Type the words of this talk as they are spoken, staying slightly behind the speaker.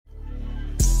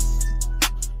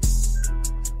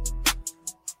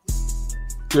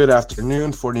Good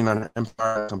afternoon, 49er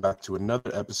Empire. Welcome back to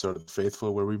another episode of The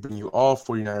Faithful, where we bring you all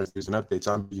 49ers news and updates.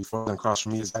 I'm B4, and across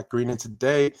from me is Zach Green, and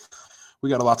today we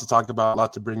got a lot to talk about, a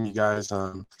lot to bring you guys.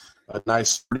 A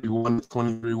nice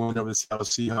 31-23 win over the Seattle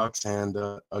Seahawks, and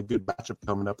a good matchup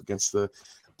coming up against the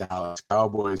Dallas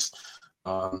Cowboys.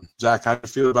 Zach, how do you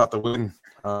feel about the win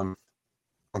on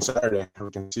Saturday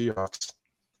against the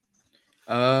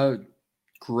Seahawks?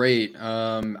 Great.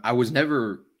 I was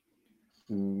never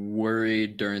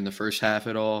worried during the first half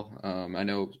at all. I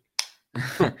know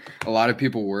a lot of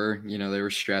people were, they were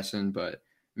stressing, but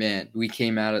man, we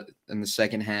came out in the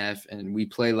second half and we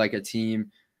played like a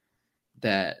team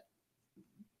that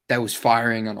was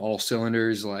firing on all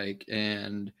cylinders,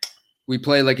 and we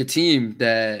played like a team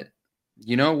that,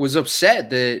 was upset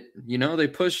that, they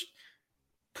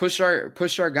pushed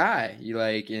our guy,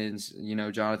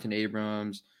 Jonathan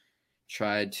Abrams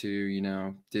tried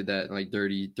to, did that like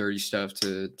dirty stuff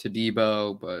to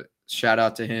Debo, but shout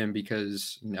out to him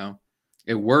because,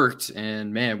 it worked,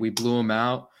 and man, we blew him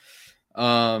out.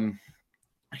 I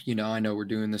know we're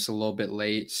doing this a little bit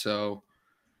late, so,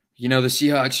 the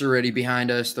Seahawks are already behind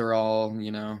us. They're all,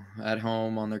 at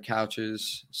home on their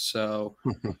couches. So,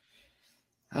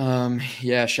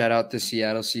 shout out to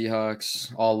Seattle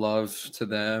Seahawks. All love to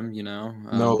them,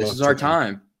 this is our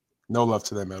time. No love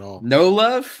to them at all. No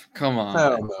love? Come on.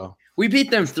 Hell no. We beat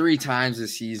them 3 times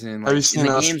this season. Have you seen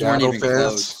the how games weren't even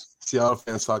close. Seattle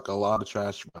fans talk a lot of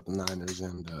trash about the Niners,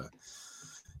 and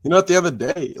at the end of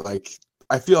the day,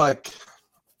 I feel like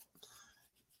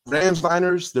Rams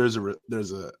Niners, there's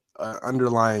a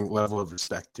underlying level of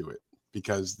respect to it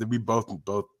because we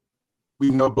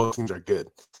know both teams are good.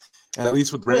 And at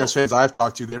least with Rams fans I've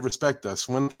talked to, they respect us.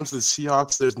 When it comes to the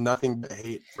Seahawks, there's nothing but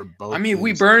hate for both. I mean, teams.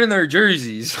 We burn in their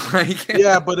jerseys.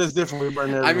 Yeah, but it's different. We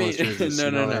burn everyone's jerseys.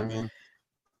 No. I mean?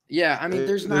 Yeah, I mean,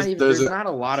 there's not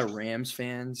a lot of Rams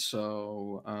fans,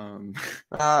 so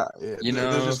I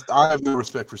have no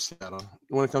respect for Seattle.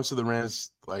 When it comes to the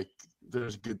Rams, they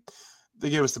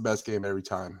give us the best game every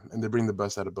time, and they bring the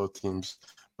best out of both teams.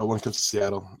 But when it comes to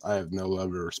Seattle, I have no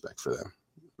love or respect for them,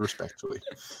 respectfully.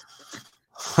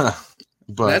 But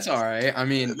that's all right. I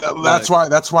mean, that's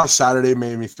why Saturday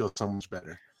made me feel so much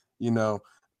better.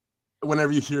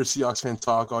 Whenever you hear a Seahawks fan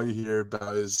talk, all you hear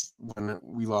about is when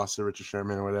we lost to Richard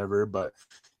Sherman or whatever. But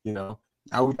now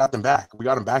we got them back. We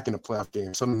got them back in a playoff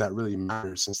game, something that really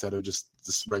matters instead of just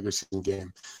this regular season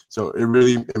game. So it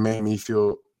made me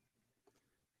feel.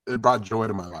 It brought joy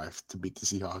to my life to beat the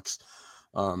Seahawks,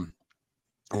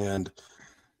 and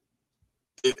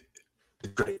it's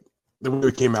great. The way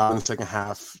we came out in the second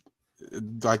half,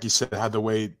 like you said, had the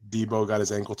way Debo got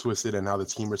his ankle twisted and how the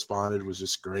team responded was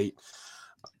just great.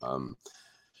 The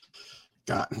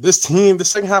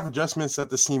second half adjustments that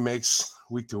this team makes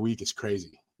week to week is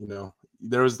crazy.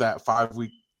 There was that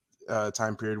 5-week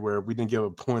time period where we didn't give a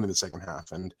point in the second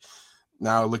half, and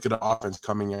now look at the offense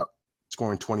coming out,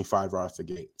 scoring 25 right off the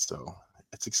gate. So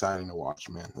it's exciting to watch,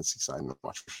 man. It's exciting to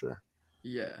watch for sure.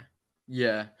 Yeah.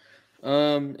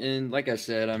 And like I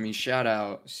said, I mean, shout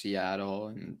out Seattle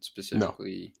and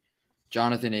specifically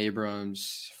Jonathan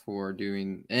Abrams for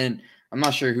doing, and I'm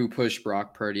not sure who pushed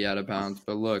Brock Purdy out of bounds,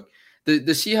 but look, the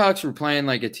Seahawks were playing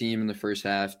like a team in the first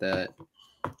half that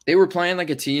they were playing like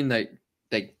a team that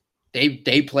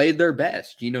they played their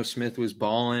best. Smith was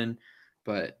balling,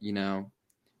 but the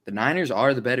Niners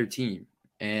are the better team.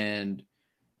 And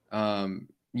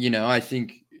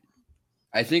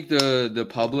I think the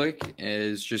public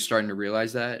is just starting to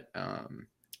realize that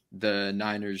the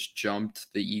Niners jumped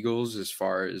the Eagles as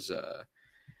far as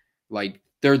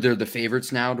they're the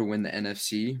favorites now to win the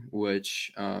NFC,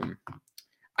 which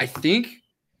I think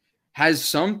has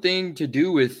something to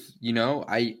do with,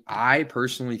 I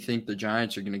personally think the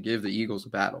Giants are going to give the Eagles a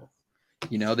battle.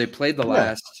 They played the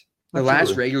last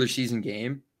regular season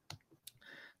game.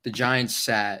 The Giants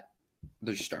sat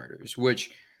their starters,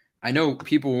 which I know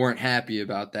people weren't happy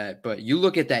about that, but you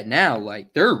look at that now,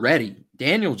 they're ready.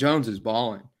 Daniel Jones is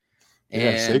balling.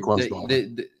 And Saquon's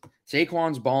balling.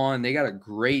 Saquon's balling. They got a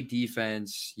great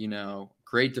defense,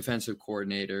 great defensive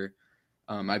coordinator.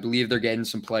 I believe they're getting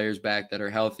some players back that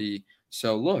are healthy.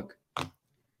 So look,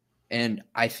 and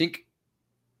I think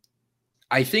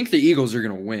the Eagles are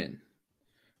going to win.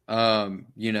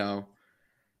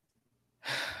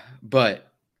 But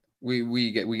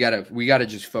we gotta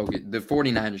just focus. The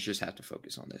 49ers just have to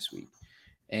focus on this week,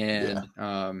 and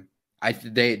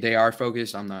they are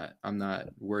focused. I'm not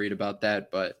worried about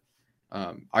that. But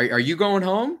are you going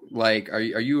home? Are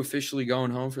you officially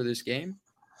going home for this game?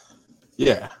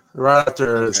 Yeah, right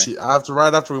after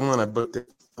we won, I booked it.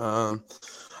 I'll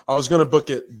I was gonna book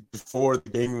it before the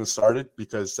game even started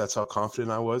because that's how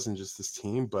confident I was in just this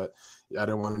team. But I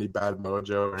didn't want any bad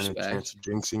mojo or any chance of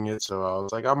jinxing it, so I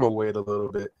was like, I'm gonna wait a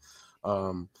little bit.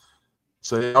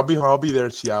 So yeah, I'll be there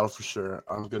in Seattle for sure.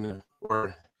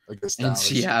 We're against in Dallas.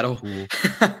 Seattle.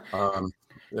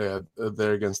 Yeah,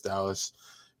 they're against Dallas,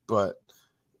 but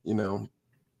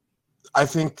I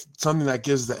think something that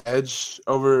gives the edge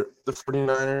over the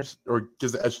 49ers or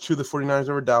gives the edge to the 49ers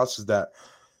over Dallas is that,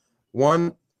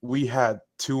 one, we had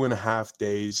 2.5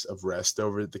 days of rest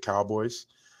over the Cowboys.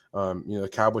 The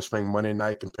Cowboys playing Monday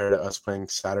night compared to us playing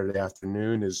Saturday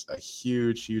afternoon is a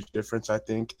huge, huge difference, I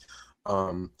think.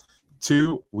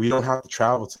 Two, we don't have to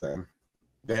travel to them.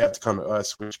 They have to come to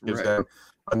us, which gives them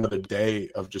another day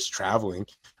of just traveling,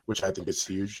 which I think is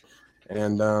huge.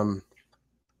 And,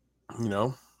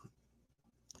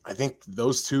 I think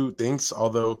those two things,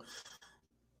 although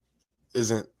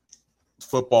isn't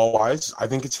football wise, I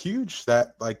think it's huge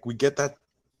that we get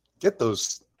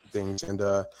those things. And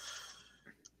I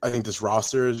think this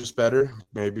roster is just better.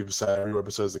 Maybe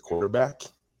besides the quarterback.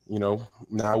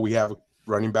 Now we have a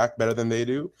running back better than they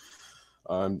do.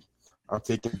 I'm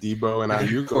taking Debo and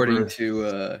Ayuk according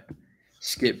to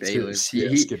Skip Bayless.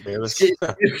 Skip Bayless.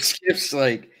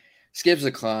 Skip's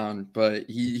a clown, but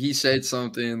he said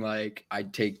something like,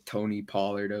 I'd take Tony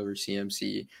Pollard over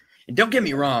CMC. And don't get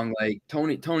me wrong, like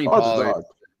Tony Pollard.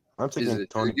 I'm taking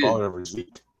Tony Pollard over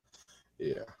Zeke.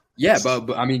 Yeah. Yeah,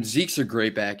 but I mean Zeke's a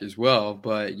great back as well.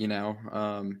 But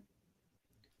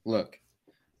look,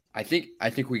 I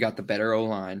think we got the better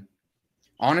O-line.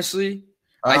 Honestly,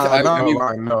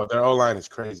 no, their O-line is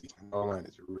crazy. Their O-line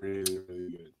is really,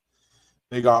 really good.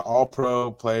 They got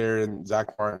all-pro player in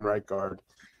Zach Martin, right guard.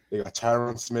 They got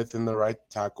Tyron Smith in the right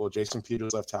tackle, Jason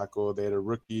Peters left tackle. They had a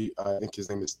rookie, I think his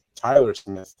name is Tyler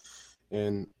Smith,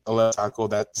 in a left tackle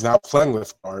that's now playing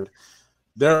left guard.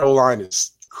 Their O-line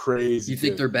is crazy. You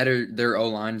think they're better? Their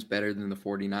O-line is better than the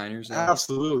 49ers? Now?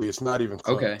 Absolutely. It's not even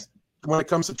close. Okay. When it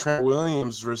comes to Trent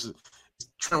Williams,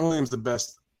 the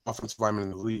best offensive lineman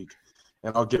in the league,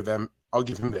 and I'll give him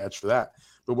the edge for that.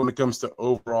 But when it comes to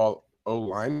overall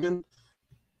O-lineman,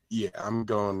 yeah, I'm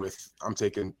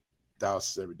taking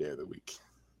Dallas every day of the week.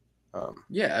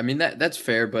 Yeah, I mean that's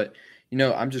fair, but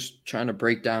I'm just trying to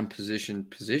break down position,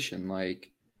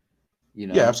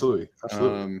 Yeah, absolutely.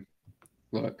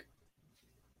 Look,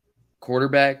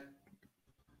 quarterback,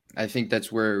 I think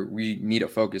that's where we need to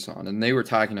focus on, and they were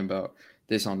talking about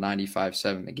this on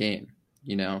 95.7 The Game.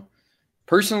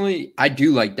 Personally, I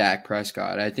do like Dak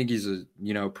Prescott. I think he's a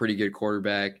pretty good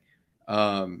quarterback.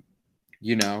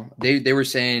 They were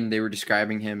saying, they were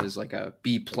describing him as like a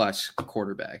B+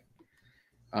 quarterback,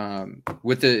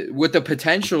 with the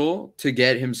potential to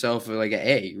get himself like an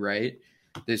A, right,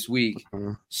 this week.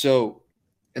 Mm-hmm. So,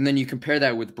 and then you compare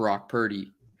that with Brock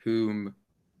Purdy, whom,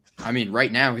 I mean,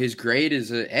 right now his grade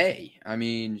is an A. I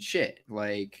mean, shit,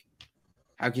 like,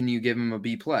 how can you give him a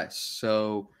B+?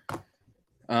 So,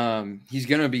 he's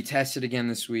going to be tested again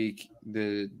this week.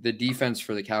 The defense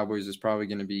for the Cowboys is probably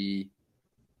going to be,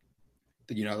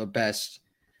 the best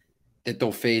that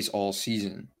they'll face all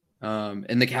season.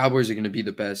 And the Cowboys are going to be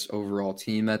the best overall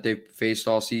team that they've faced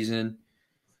all season.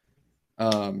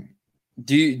 Do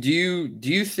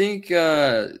you think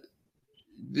I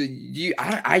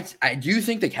do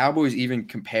think the Cowboys even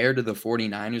compare to the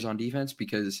 49ers on defense?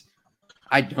 Because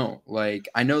I don't. Like,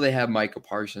 I know they have Micah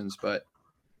Parsons, but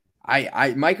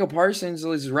Micah Parsons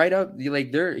is right up,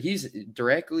 like, he's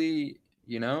directly,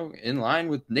 in line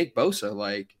with Nick Bosa.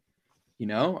 Like,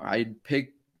 I'd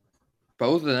pick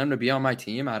both of them to be on my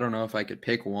team. I don't know if I could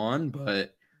pick one,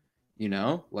 but,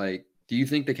 like, do you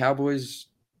think the Cowboys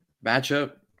match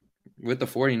up with the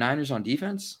 49ers on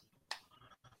defense?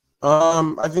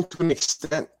 I think to an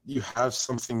extent you have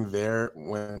something there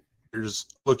when you're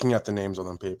just looking at the names on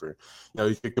the paper.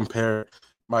 You could compare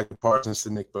Michael Parsons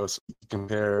to Nick Bosa. You could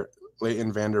compare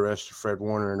Leighton Vander Esch to Fred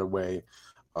Warner in a way.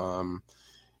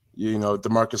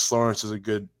 DeMarcus Lawrence is a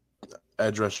good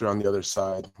edge rusher on the other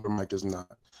side, where Mike is not.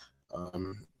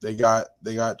 They got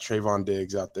Trayvon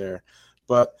Diggs out there,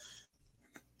 but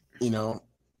I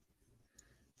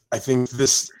think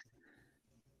this,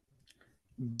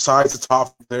 besides the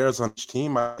top players on each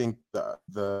team, I think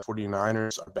the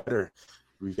 49ers are better.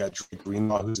 We got Drake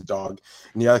Greenlaw, who's a dog,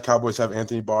 and the Cowboys have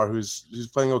Anthony Barr, who's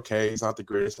playing okay. He's not the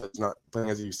greatest. He's not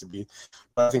playing as he used to be,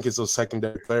 but I think it's those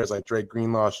secondary players like Drake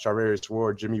Greenlaw, Charvarius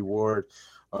Ward, Jimmy Ward.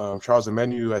 Charles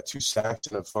Omenihu had 2 sacks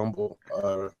and a fumble,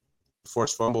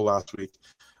 forced fumble last week.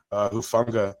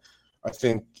 Hufanga, I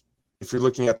think if you're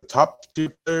looking at the top 2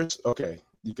 players, okay,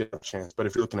 you get a chance. But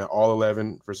if you're looking at all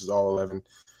 11 versus all 11,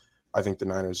 I think the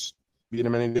Niners beat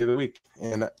them any day of the week.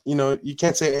 And, you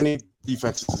can't say any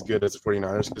defense is as good as the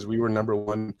 49ers because we were number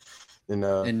one in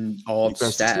all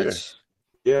defense this year. stats.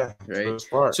 Yeah, Right.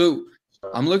 For So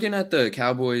I'm looking at the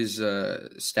Cowboys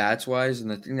stats wise,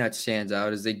 and the thing that stands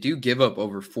out is they do give up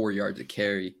over 4 yards a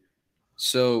carry.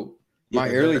 So my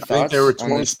early thoughts, I think they were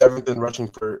 27th in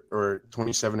rushing or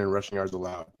 27 in rushing yards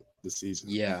allowed this season.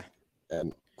 Yeah,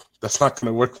 and that's not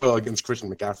going to work well against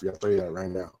Christian McCaffrey. I'll tell you that right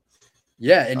now.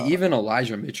 Yeah, and even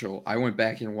Elijah Mitchell. I went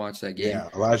back and watched that game. Yeah,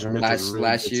 Elijah Mitchell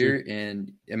last year,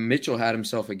 and Mitchell had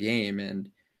himself a game.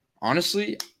 And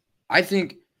honestly, I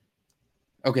think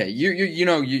okay, you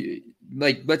know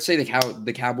like let's say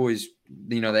the Cowboys,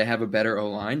 they have a better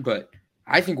O-line, but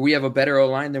I think we have a better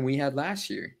O-line than we had last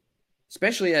year.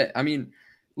 Especially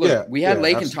we had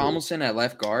Laken Tomlinson at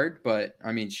left guard, but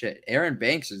I mean shit, Aaron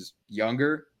Banks is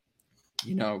younger.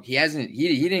 He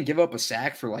didn't give up a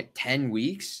sack for like 10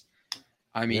 weeks.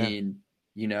 I mean,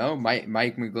 Mike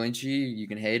McGlinchey, you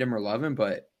can hate him or love him,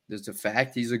 but there's the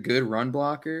fact he's a good run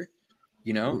blocker.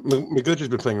 McGlinchey's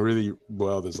been playing really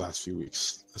well this last few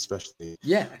weeks, especially.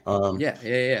 Yeah.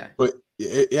 But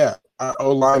our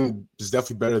O-line is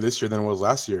definitely better this year than it was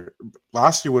last year.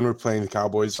 Last year when we were playing the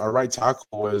Cowboys, our right tackle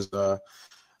was, I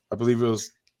believe it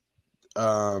was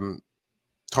Tom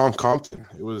Compton.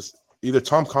 It was either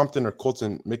Tom Compton or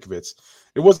Colton Mikovits.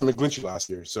 It wasn't McGlinchey last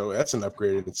year, so that's an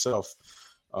upgrade in itself.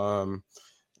 The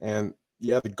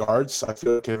guards I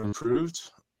feel like have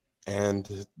improved,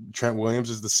 and Trent Williams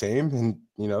is the same, and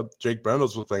Jake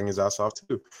Brendels was playing his ass off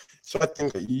too. So I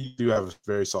think that you do have a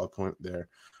very solid point there.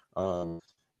 And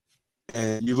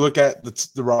you look at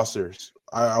the rosters.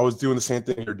 I was doing the same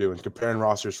thing you're doing, comparing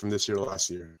rosters from this year to last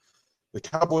year. The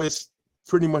Cowboys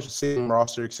pretty much the same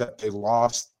roster, except they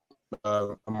lost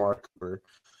Mark Cooper.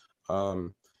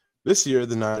 This year,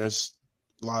 the Niners,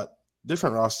 a lot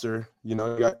different roster. You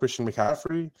got Christian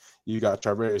McCaffrey, you got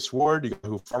Charvarius Ward, you got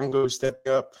Hufanga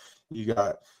stepping up, you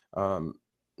got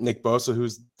Nick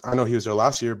Bosa, I know he was there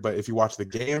last year, but if you watch the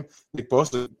game, Nick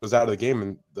Bosa was out of the game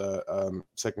in the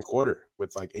second quarter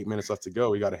with like 8 minutes left to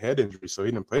go. He got a head injury, so he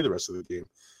didn't play the rest of the game.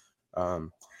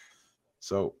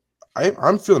 So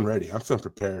I'm feeling ready. I'm feeling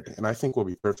prepared, and I think we'll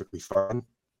be perfectly fine.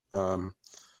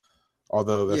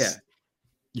 Although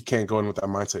you can't go in with that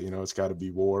mindset. It's got to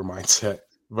be war mindset.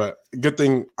 But good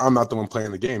thing I'm not the one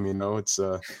playing the game. It's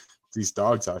these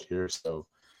dogs out here. So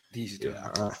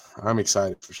I'm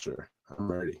excited for sure. I'm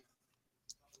ready.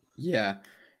 Yeah,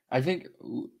 I think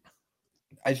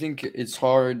it's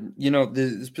hard.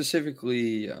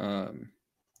 Specifically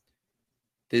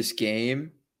this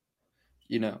game.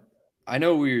 I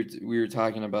know we were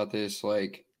talking about this,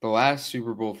 like the last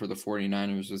Super Bowl for the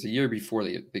 49ers was a year before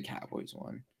the Cowboys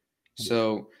won.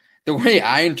 So the way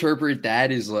I interpret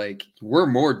that is like we're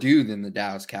more due than the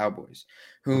Dallas Cowboys,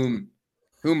 whom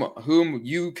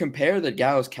you compare the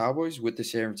Dallas Cowboys with the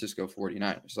San Francisco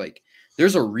 49ers. Like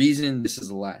there's a reason this is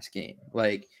the last game.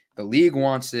 Like the league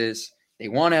wants this. They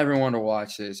want everyone to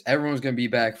watch this. Everyone's going to be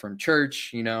back from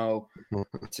church, It's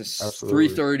a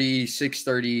 3:30,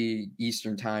 6:30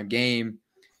 Eastern time game,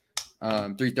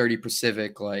 3:30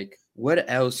 Pacific. Like, what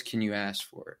else can you ask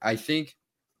for? I think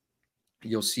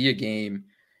you'll see a game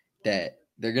that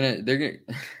they're gonna they're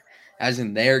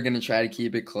gonna try to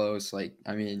keep it close. Like,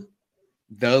 I mean,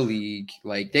 the league,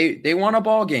 like they want a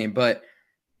ball game, but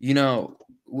the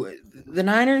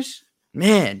Niners,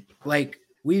 man, like.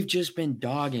 We've just been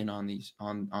dogging on these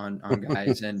on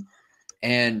guys and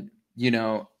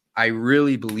I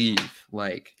really believe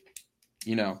when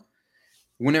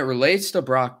it relates to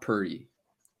Brock Purdy,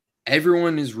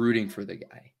 everyone is rooting for the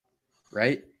guy,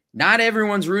 right? Not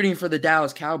everyone's rooting for the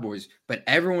Dallas Cowboys, but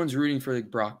everyone's rooting for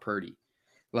Brock Purdy.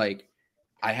 Like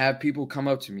I have people come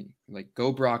up to me like,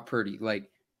 "Go Brock Purdy!" Like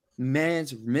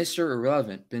man's Mr.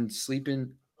 Irrelevant, been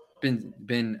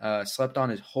slept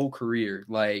on his whole career,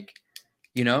 like.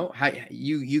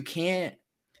 You can't.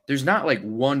 There's not like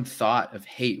one thought of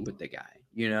hate with the guy.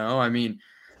 I mean,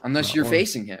 unless you're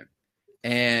facing him,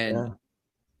 and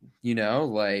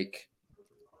like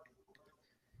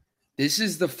this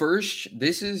is the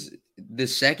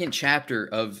second chapter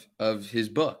of his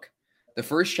book. The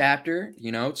first chapter,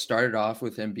 it started off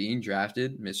with him being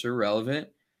drafted, Mr. Irrelevant.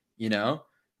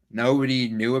 Nobody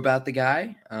knew about the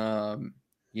guy. I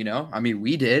mean,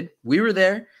 we did. We were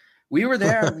there.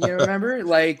 Remember?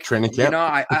 Like training camp.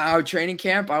 I training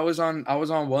camp. I was on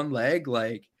one leg.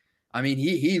 Like, I mean,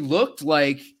 he looked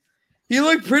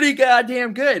pretty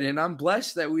goddamn good, and I'm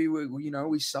blessed that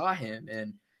we saw him.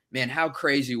 And man, how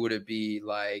crazy would it be?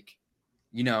 Like,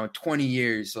 20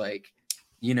 years, like,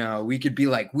 we could be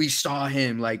like, we saw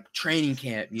him like training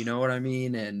camp. You know what I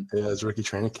mean? And it's rookie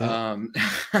training camp.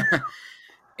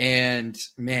 And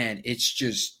man, it's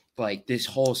just. like this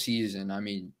whole season. I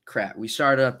mean, crap, we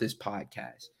started up this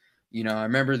podcast. You know, I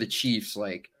remember the Chiefs,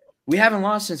 like we haven't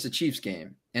lost since the Chiefs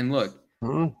game. And look,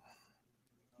 Mhm.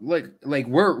 like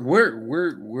we're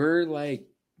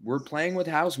playing with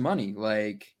house money.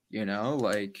 Like, you know,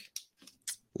 like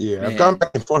Yeah, I've gone man.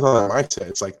 back and forth on that mindset.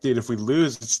 It's like, dude, if we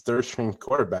lose, it's third string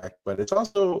quarterback, but it's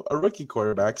also a rookie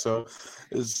quarterback. So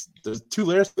there's two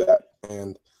layers to that.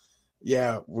 And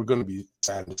yeah, we're going to be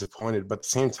sad and disappointed, but at the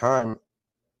same time,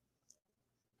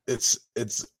 it's a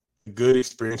good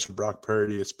experience for Brock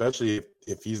Purdy, especially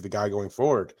if he's the guy going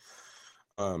forward.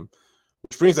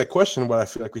 Which brings that question, what I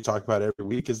feel like we talk about every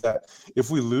week, is that if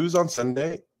we lose on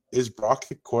Sunday, is Brock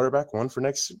the quarterback one for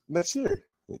next year?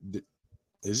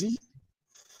 Is he?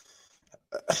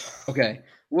 Okay.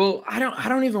 Well, I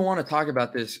don't even want to talk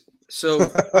about this.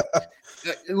 So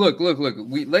look.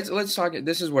 Let's talk.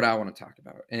 This is what I want to talk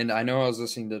about. And I know I was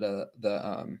listening to the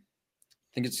I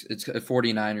think it's a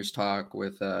 49ers talk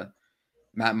with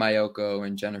Matt Mayoko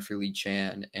and Jennifer Lee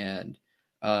Chan. And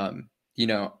you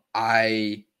know,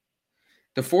 the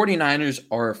 49ers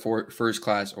are a first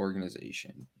class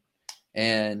organization.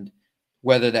 And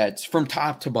whether that's from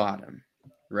top to bottom,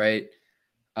 right?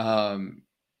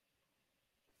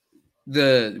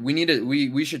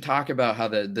 We should talk about how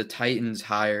the Titans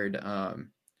hired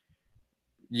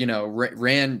you know,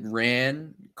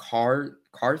 Ran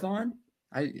Carthon,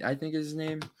 I think is his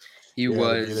name. He Yeah,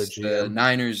 was the GM.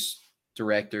 Niners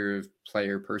director of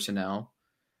player personnel.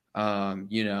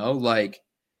 You know, like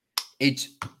it's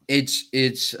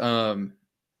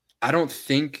I don't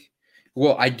think,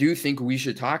 well, I do think we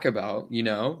should talk about, you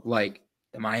know, like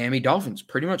the Miami Dolphins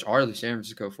pretty much are the San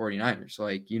Francisco 49ers.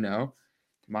 Like, you know,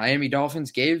 the Miami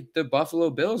Dolphins gave the Buffalo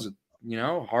Bills, you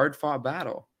know, hard fought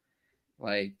battle.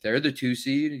 Like they're the 2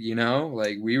 seed, you know,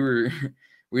 like we were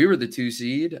we were the 2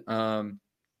 seed.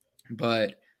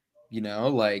 But you know,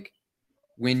 like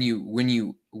when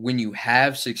you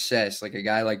have success, like a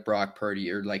guy like Brock Purdy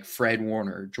or like Fred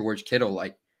Warner, George Kittle,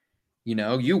 like, you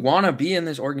know, you want to be in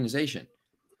this organization.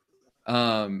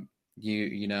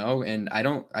 You know, and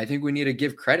I think we need to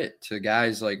give credit to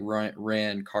guys like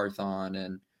Rand Carthon,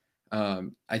 and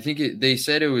I think they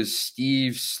said it was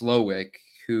Steve Slowick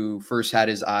who first had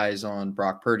his eyes on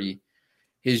Brock Purdy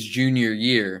his junior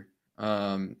year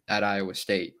at Iowa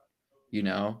State. You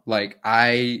know, like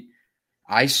I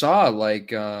saw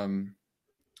like I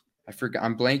forgot,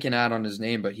 I'm blanking out on his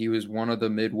name, but he was one of the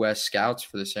Midwest scouts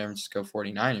for the San Francisco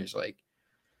 49ers. Like,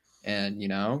 and you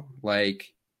know,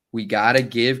 like we got to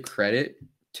give credit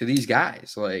to these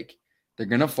guys. Like they're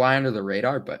going to fly under the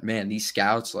radar, but man, these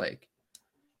scouts, like,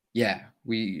 yeah,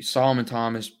 we Solomon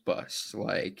Thomas bust,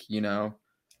 like, you know,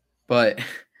 but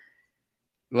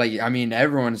like, I mean,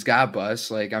 everyone's got busts.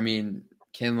 Like, I mean,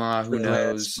 Kinlaw, who Trey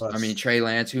Lance, knows? I mean, bust. Trey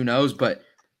Lance, who knows? But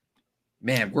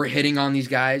man, we're hitting on these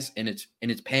guys, and it's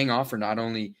paying off for not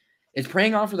only it's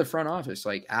paying off for the front office.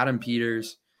 Like Adam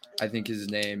Peters, I think is his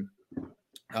name.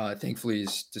 Thankfully,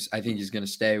 I think he's going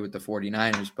to stay with the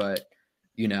 49ers. But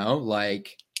you know,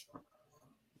 like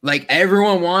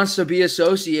everyone wants to be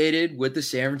associated with the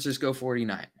San Francisco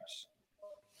 49ers.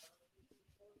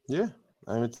 Yeah,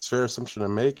 I mean, it's a fair assumption to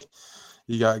make.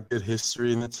 You got good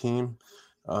history in the team.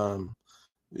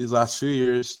 These last few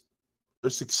years, their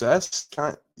success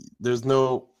there's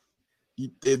no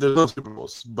Super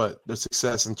Bowls, but their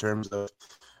success in terms of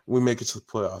we make it to the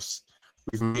playoffs.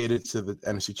 We've made it to the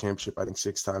NFC Championship, I think,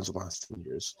 6 times in the last 10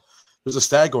 years. There's a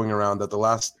stat going around that the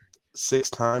last 6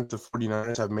 times the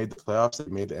 49ers have made the playoffs,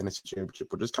 they made the NFC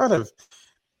Championship, which is kind of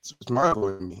it's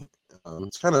mind-blowing to me.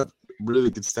 It's kind of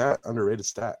really good stat, underrated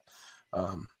stat.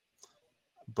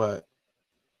 But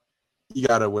you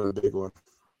got to win a big one.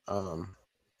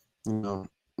 You know,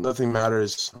 nothing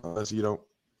matters unless you don't.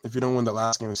 If you don't win the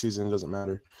last game of the season, it doesn't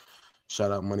matter.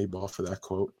 Shout out Moneyball for that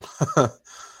quote.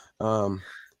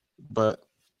 But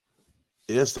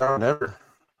it's now or never.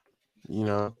 You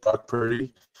know, Brock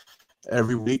Purdy.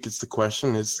 Every week, it's the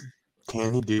question: is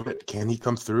can he do it? Can he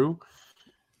come through?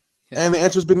 And the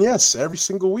answer's been yes every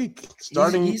single week.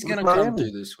 Starting, he's gonna come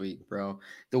through this week, bro.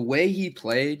 The way he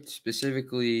played,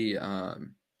 specifically,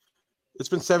 it's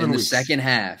been 7 in the weeks. second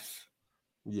half.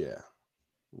 Yeah.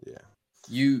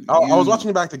 I was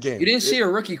watching back the game. You didn't see a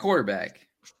rookie quarterback.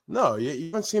 No, you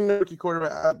haven't seen a rookie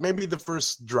quarterback. Maybe the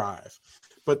first drive,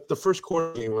 but the first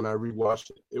quarter game when I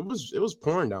rewatched it, it was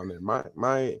pouring down there. My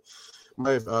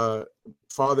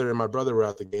father and my brother were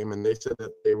at the game, and they said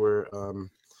that they were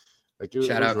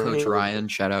Shout out Coach Ryan.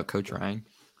 Shout out Coach Ryan.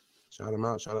 Shout him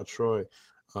out. Shout out Troy.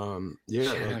 Shout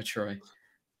out Troy.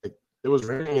 It was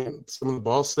raining, and some of the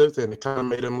ball slipped, and it kind of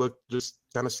made him look just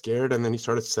kind of scared. And then he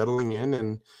started settling in,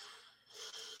 and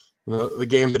The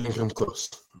game didn't come close.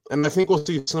 And I think we'll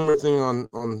see a similar thing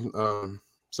on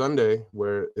Sunday,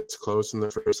 where it's close in the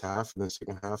first half, and the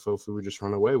second half, hopefully we just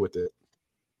run away with it.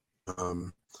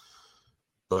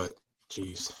 But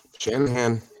geez,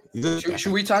 Shanahan.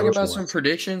 Should we talk about some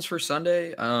predictions for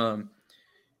Sunday?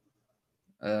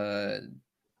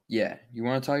 Yeah, you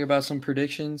want to talk about some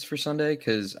predictions for Sunday?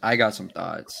 Because I got some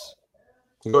thoughts.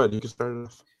 Go ahead, you can start it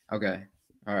off. Okay,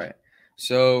 all right.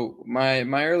 So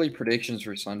my early predictions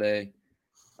for Sunday.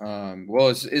 Well,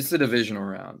 it's the divisional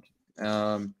round.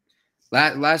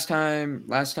 Last time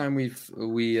we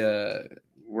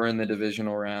were in the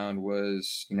divisional round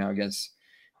was against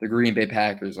the Green Bay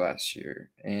Packers last year,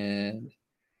 and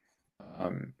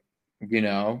I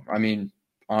mean,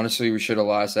 honestly, we should have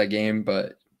lost that game,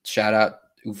 but shout out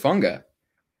Ufunga.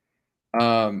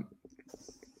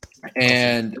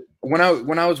 And when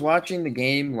I was watching the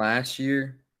game last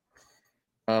year,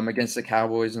 against the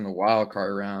Cowboys in the wild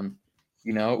card round,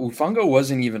 Ufunga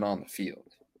wasn't even on the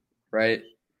field, right?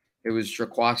 It was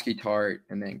Jaquaski Tart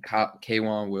and then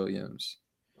K'Wan Williams.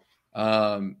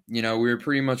 We were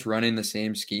pretty much running the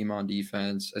same scheme on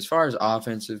defense. As far as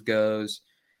offensive goes,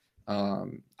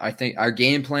 I think our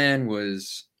game plan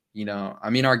was,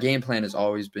 our game plan has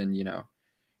always been,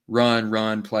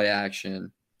 run, play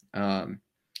action. And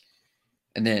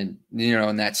then,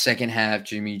 in that second half,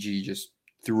 Jimmy G just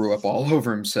threw up all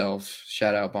over himself.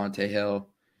 Shout out Bonte Hill.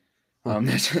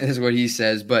 That's what he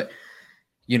says. But,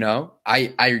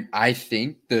 I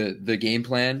think the game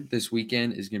plan this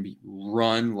weekend is going to be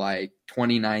run like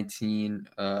 2019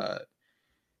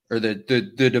 or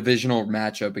the divisional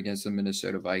matchup against the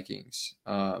Minnesota Vikings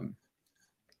on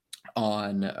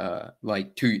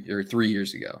like 2 or 3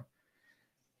 years ago.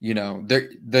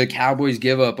 The Cowboys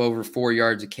give up over 4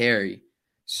 yards a carry.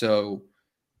 So,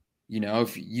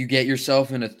 if you get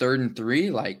yourself in a 3rd and 3,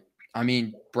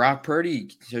 Brock Purdy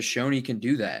has shown he can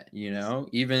do that,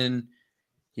 even,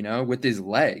 with his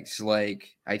legs. I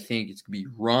think it's going to be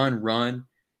run.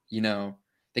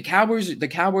 The Cowboys are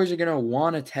going to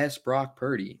want to test Brock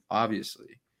Purdy,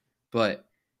 obviously. But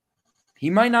he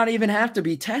might not even have to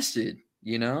be tested,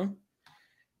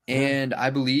 And I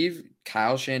believe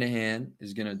Kyle Shanahan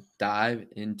is going to dive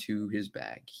into his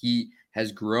bag. He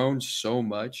has grown so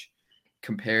much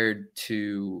compared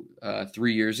to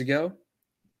 3 years ago.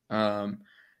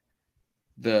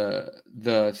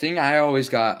 The thing I always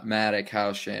got mad at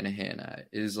Kyle Shanahan at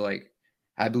is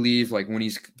I believe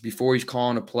before he's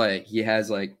calling a play, he has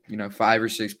 5 or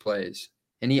 6 plays,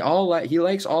 and he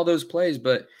likes all those plays,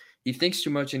 but he thinks too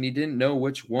much and he didn't know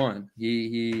which one.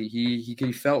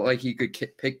 He felt like he could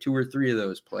pick 2 or 3 of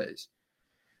those plays.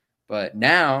 But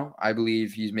now I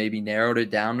believe he's maybe narrowed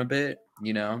it down a bit,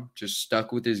 just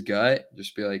stuck with his gut,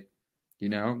 just be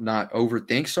not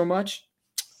overthink so much.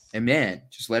 And man,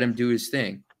 just let him do his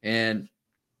thing. And,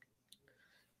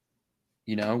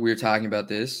 we were talking about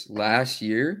this last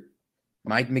year.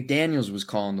 Mike McDaniels was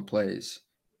calling the plays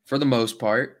for the most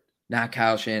part, not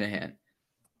Kyle Shanahan.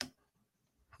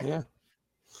 Yeah.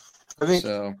 I think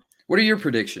so. What are your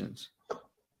predictions?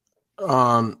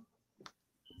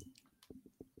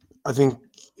 I think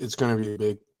it's going to be a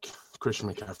big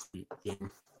Christian McCaffrey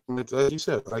game. As you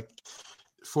said,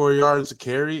 4 yards a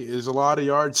carry is a lot of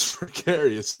yards for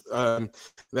carries.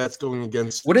 That's going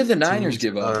against. What did the Niners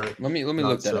give up? Let me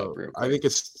look that up real quick. I think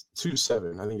it's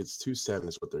 2-7. I think it's 2-7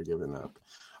 is what they're giving up.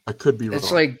 I could be wrong.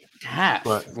 It's like half.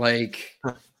 But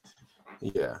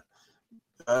yeah.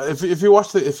 If you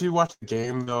watch the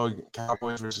game though,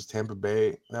 Cowboys versus Tampa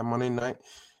Bay that Monday night,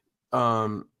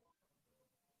 Dallas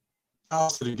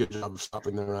did a good job of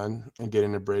stopping the run and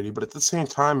getting to Brady, but at the same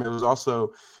time, it was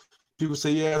also people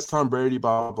say, yeah, it's Tom Brady,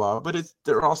 blah blah blah, but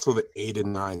they're also the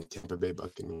 8-9 Tampa Bay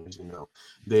Buccaneers.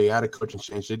 They had a coaching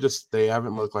change. They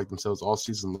haven't looked like themselves all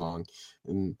season long,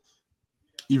 and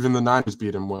even the Niners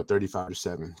beat them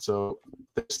 35-7. So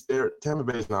Tampa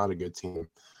Bay is not a good team.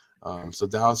 So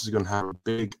Dallas is going to have a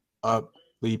big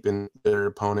leap in their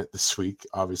opponent this week,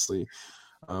 obviously.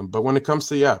 But when it comes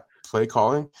to play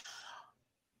calling,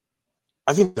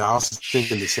 I think Dallas is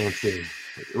thinking the same thing.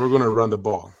 We're going to run the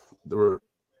ball.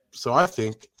 So I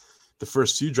think the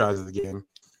first 2 drives of the game,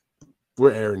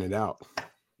 we're airing it out.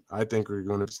 I think we're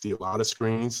going to see a lot of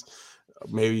screens,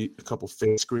 maybe a couple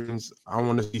fake screens. I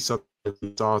want to see something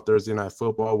we saw Thursday Night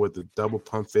Football with the double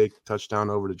pump fake touchdown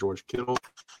over to George Kittle.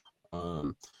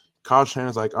 Kyle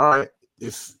Shanahan's like, all right,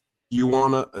 if you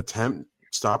want to attempt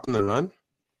stopping the run,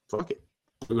 fuck it.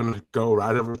 We're going to go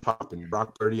right over the top. And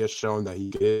Brock Purdy has shown that he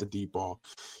can hit a deep ball.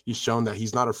 He's shown that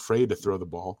he's not afraid to throw the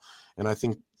ball. And I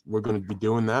think we're going to be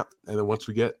doing that. And then once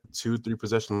we get 2-3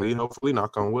 possession lead, hopefully,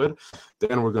 knock on wood,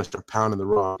 then we're going to start pounding the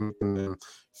rock and then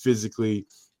physically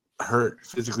hurt,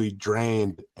 physically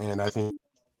drained, and I think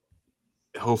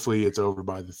hopefully it's over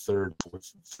by the third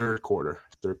quarter.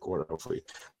 Hopefully,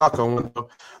 not going though.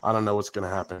 I don't know what's going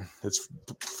to happen. It's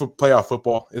playoff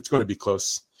football. It's going to be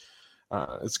close.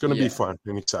 It's going to be fun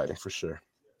and exciting for sure.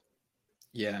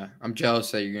 Yeah, I'm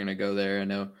jealous that you're going to go there.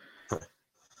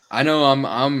 I know.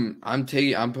 I'm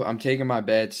taking my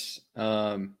bets.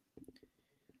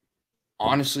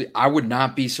 Honestly, I would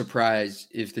not be surprised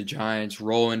if the Giants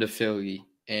roll into Philly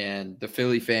and the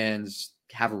Philly fans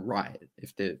have a riot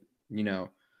if the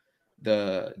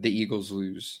Eagles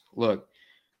lose. Look,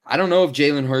 I don't know if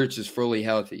Jalen Hurts is fully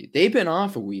healthy. They've been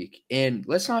off a week, and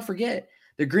let's not forget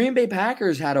the Green Bay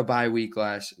Packers had a bye week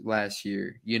last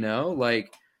year.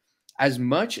 Like as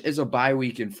much as a bye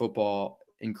week in football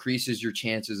increases your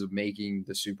chances of making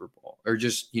the Super Bowl or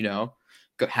just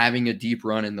having a deep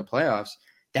run in the playoffs.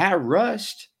 That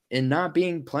rust and not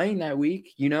being playing that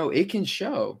week, it can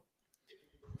show.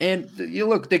 And you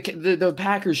look, the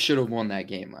Packers should have won that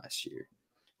game last year.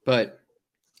 But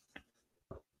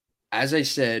as I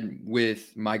said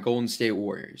with my Golden State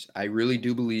Warriors, I really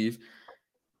do believe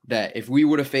that if we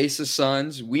would have faced the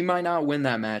Suns, we might not win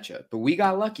that matchup. But we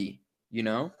got lucky,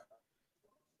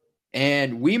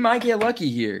 And we might get lucky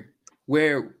here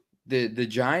where the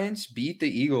Giants beat the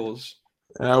Eagles.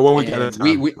 1 week at a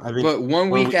time. But 1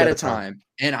 week at a time.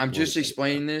 And I'm just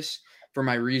explaining this for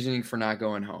my reasoning for not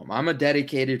going home. I'm a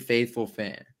dedicated, faithful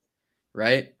fan,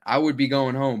 right? I would be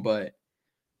going home, but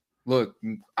look,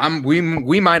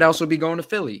 we might also be going to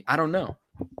Philly. I don't know.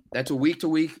 That's a week to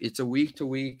week. It's a week to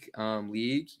week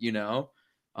league,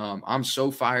 I'm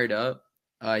so fired up.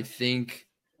 I think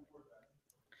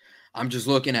I'm just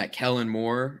looking at Kellen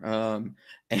Moore,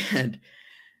 and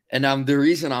the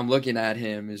reason I'm looking at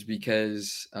him is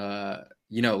because,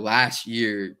 last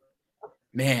year,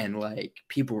 man, like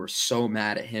people were so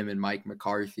mad at him and Mike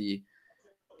McCarthy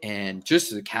and just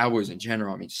the Cowboys in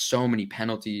general. I mean, so many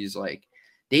penalties. Like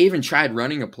they even tried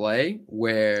running a play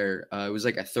where it was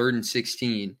like a 3rd and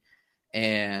 16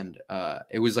 and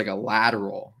it was like a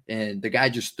lateral and the guy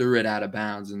just threw it out of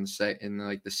bounds in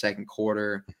the second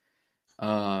quarter.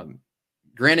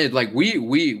 Granted, like we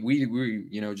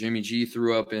Jimmy G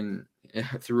threw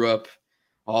up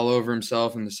all over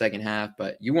himself in the second half,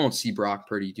 but you won't see Brock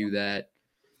Purdy do that.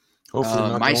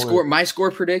 Hopefully, my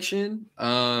score prediction,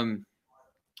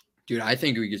 dude, I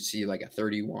think we could see like a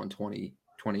 31-20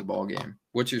 ball game.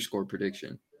 What's your score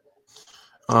prediction?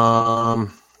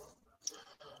 I'm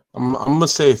gonna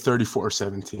say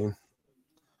 34-17.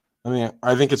 I mean,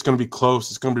 I think it's gonna be close.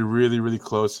 It's gonna be really, really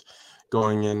close.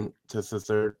 Going into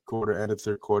the end of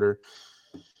third quarter.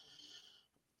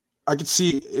 I could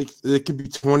see it could be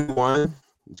 21.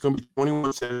 It's going to be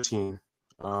 21-17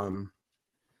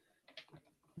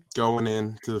 going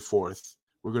into the fourth.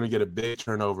 We're going to get a big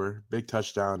turnover, big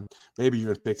touchdown, maybe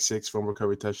even pick six, fumble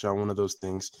recovery touchdown, one of those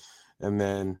things. And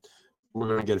then we're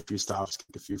going to get a few stops,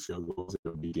 kick a few field goals.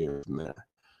 It'll be game from there.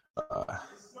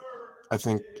 I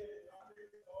think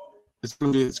it's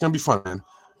going to be fun, man.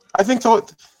 I think though,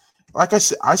 like I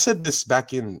said this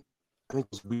back in, I think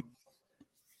it was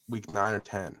week 9 or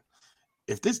 10.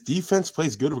 If this defense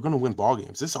plays good, we're going to win ball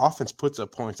games. This offense puts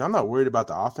up points. I'm not worried about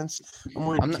the offense. I'm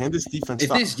worried, can this defense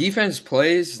stop? This defense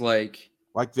plays like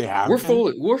they have, we're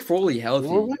fully healthy.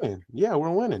 We're winning. Yeah,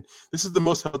 we're winning. This is the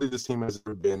most healthy this team has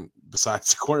ever been, besides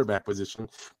the quarterback position.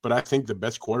 But I think the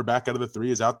best quarterback out of the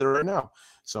three is out there right now.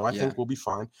 So I think we'll be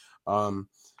fine.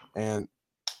 And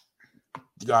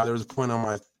God, there was a point on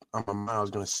my mind I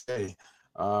was going to say.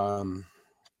 God,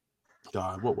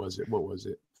 what was it?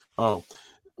 Oh,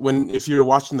 if you're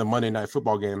watching the Monday Night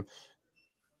Football game,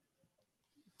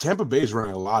 Tampa Bay is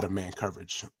running a lot of man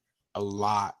coverage, a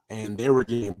lot, and they were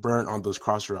getting burnt on those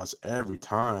cross routes every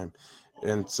time.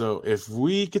 And so if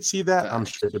we could see that, I'm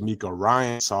sure D'Amico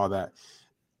Ryan saw that.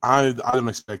 I don't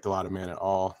expect a lot of man at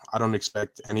all. I don't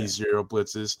expect any zero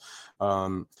blitzes.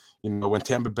 When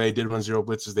Tampa Bay did run zero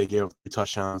blitzes, they gave up 3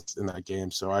 touchdowns in that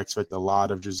game. So I expect a lot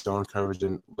of just zone coverage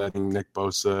and letting Nick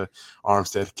Bosa,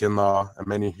 Armstead, Kinlaw, and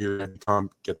many who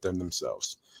come get them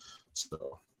themselves.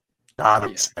 So, God, I'm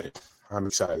excited. I'm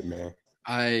excited, man.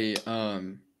 I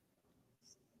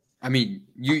mean,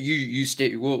 you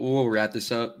state. We'll wrap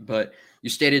this up, but you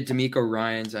stated D'Amico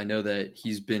Ryans. I know that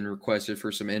he's been requested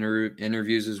for some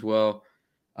interviews as well.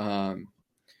 I'm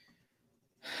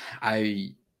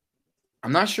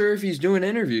not sure if he's doing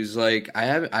interviews. Like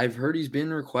I've heard he's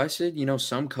been requested.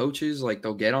 Some coaches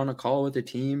they'll get on a call with the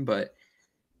team, but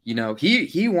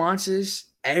he wants this.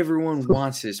 Everyone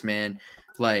wants this, man.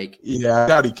 I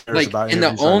doubt he cares about. And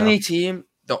the only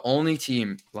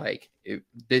team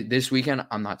This weekend,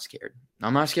 I'm not scared.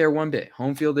 I'm not scared one bit.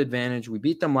 Home field advantage. We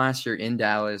beat them last year in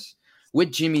Dallas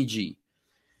with Jimmy G.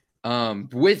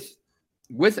 With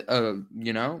a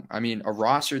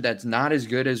roster that's not as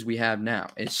good as we have now,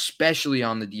 especially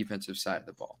on the defensive side of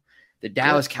the ball. The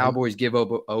Dallas Cowboys give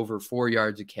over 4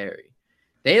 yards a carry.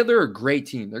 They're a great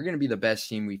team. They're going to be the best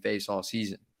team we face all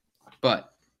season.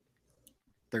 But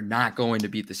they're not going to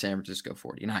beat the San Francisco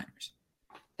 49ers.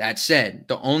 That said,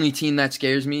 the only team that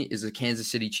scares me is the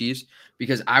Kansas City Chiefs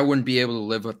because I wouldn't be able to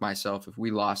live with myself if we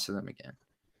lost to them again.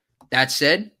 That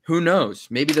said, who knows?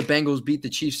 Maybe the Bengals beat the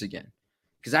Chiefs again.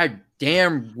 Because I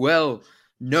damn well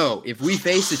know if we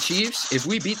face the Chiefs, if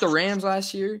we beat the Rams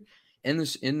last year in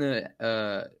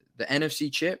the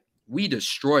NFC chip, we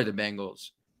destroy the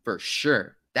Bengals for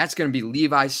sure. That's going to be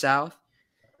Levi South.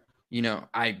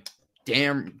 I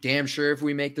damn sure if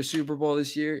we make the Super Bowl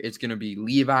this year, it's going to be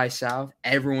Levi South.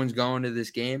 Everyone's going to this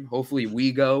game. Hopefully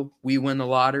we win the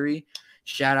lottery.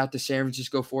 Shout out to San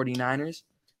Francisco 49ers.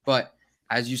 But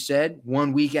as you said,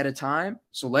 1 week at a time.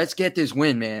 So let's get this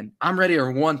win, man. I'm ready to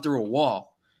run through a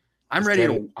wall. I'm ready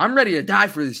to die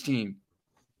for this team.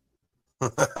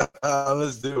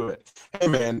 Let's do it. Hey,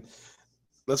 man,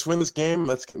 let's win this game.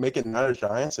 Let's make it Niners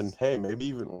Giants, and hey, maybe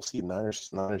even we'll see Niners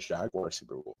Jaguars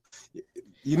Super Bowl.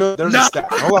 There's a stat.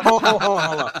 Hold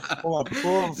on.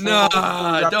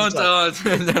 Don't tell us.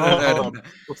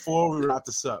 Before we wrap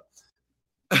this up,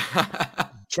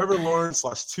 Trevor Lawrence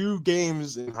lost 2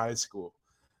 games in high school,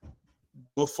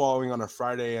 both following on a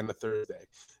Friday and a Thursday.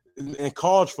 In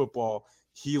college football,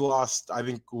 he lost, I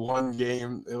think, 1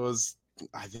 game. It was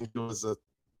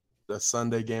a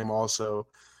Sunday game also.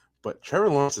 But Trevor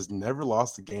Lawrence has never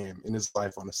lost a game in his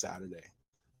life on a Saturday.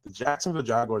 The Jacksonville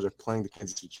Jaguars are playing the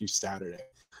Kansas City Chiefs Saturday.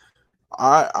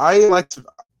 I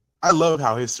love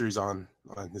how history's on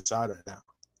his side right now.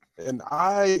 And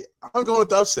I'm going with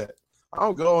the upset.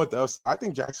 I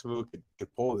think Jacksonville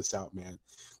could pull this out, man.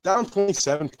 Down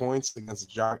 27 points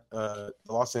against the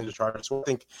Los Angeles Chargers. So I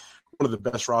think one of the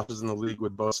best rosters in the league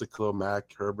with Bosa, Khalil Mack,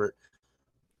 Herbert.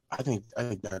 I think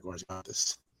Jaguars got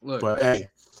this. Look, but hey.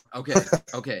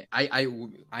 Okay.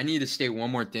 I need to state one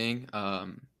more thing.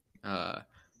 The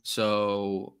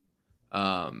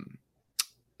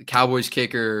Cowboys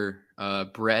kicker,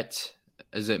 Brett,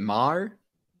 is it Maher?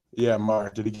 Yeah,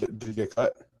 Maher. Did he get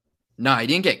cut? No, he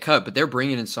didn't get cut, but they're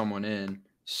bringing in someone in.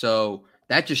 So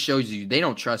that just shows you they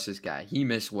don't trust this guy. He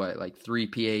missed 3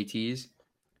 PATs.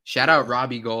 Shout out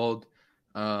Robbie Gould.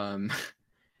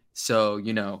 So,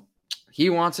 he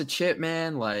wants a chip,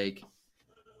 man.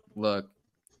 Look,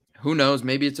 who knows?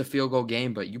 Maybe it's a field goal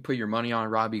game, but you put your money on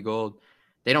Robbie Gould.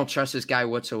 They don't trust this guy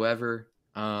whatsoever.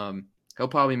 He'll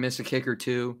probably miss a kick or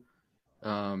two.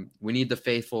 We need the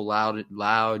faithful loud,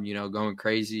 going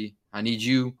crazy. I need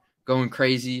you going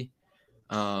crazy.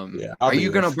 Are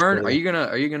you gonna burn? Are you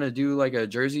gonna do a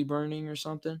jersey burning or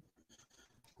something?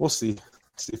 We'll see.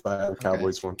 See if I have a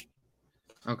Cowboys one.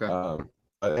 Okay.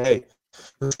 But hey,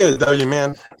 let's get it, W,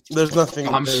 man. There's nothing.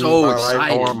 I'm so excited.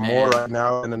 I want more right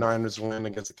now than the Niners win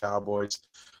against the Cowboys.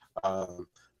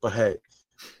 But hey,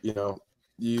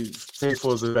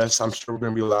 faithful is the best. I'm sure we're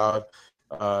gonna be loud.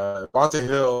 Vontae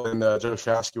Hill and Joe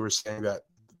Shasky were saying that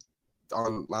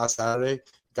on last Saturday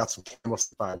got some camel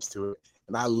vibes to it.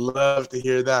 And I love to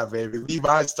hear that, baby.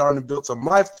 Levi's starting to build some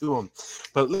life to him.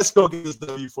 But let's go get this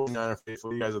W49er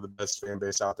faithful. You guys are the best fan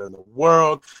base out there in the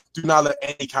world. Do not let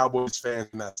any Cowboys fans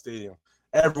in that stadium.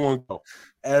 Everyone go.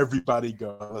 Everybody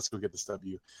go. Let's go get this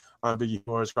W. I'm Biggie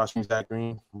Forrest, cross from Zach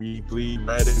Green. We bleed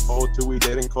red and cold till we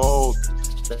dead and cold.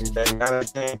 Bang, bang, not a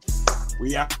game.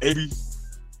 We out, baby.